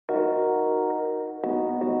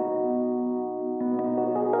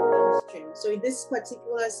So in this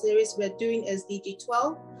particular series, we're doing SDG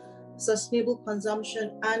 12, sustainable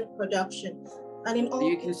consumption and production. And in all,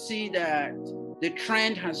 you can see that the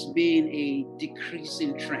trend has been a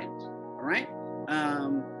decreasing trend, all right?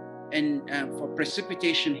 For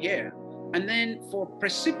precipitation here. And then for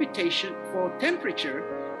precipitation, for temperature,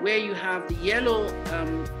 where you have the yellow,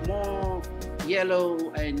 more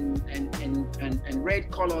yellow and red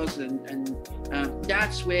colors, and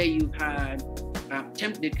that's where you've had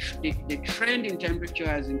the trend in temperature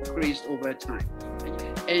has increased over time.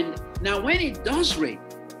 And now when it does rain,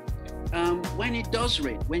 when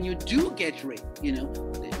you do get rain,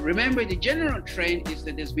 remember the general trend is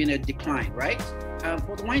that there's been a decline, right?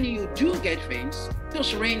 But when you do get rains,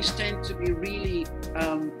 those rains tend to be really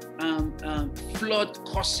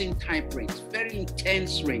flood-causing type rains, very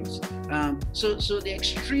intense rains. So the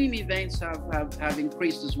extreme events have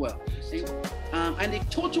increased as well. And the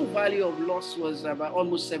total value of loss was about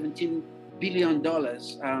almost $17 billion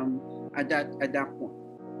at that point.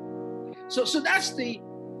 So that's the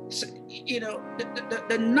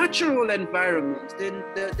natural environment,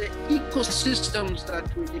 the ecosystems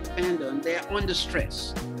that we depend on, they're under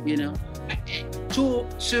stress,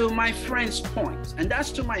 to my friend's point, and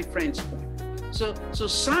that's to my friend's point. So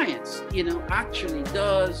science, actually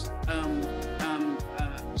does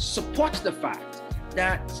support the fact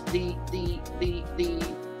that the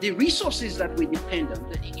resources that we depend on,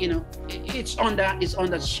 it's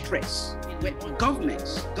under stress.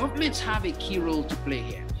 Governments have a key role to play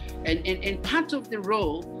here. And part of the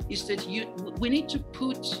role is that we need to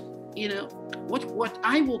put, what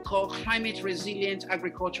I will call climate resilient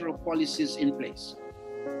agricultural policies in place.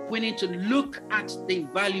 We need to look at the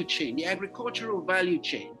value chain, the agricultural value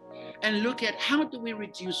chain, and look at how do we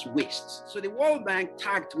reduce waste. So the World Bank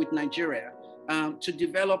tagged with Nigeria to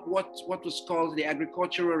develop what was called the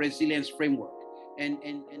agricultural resilience framework. And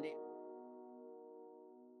they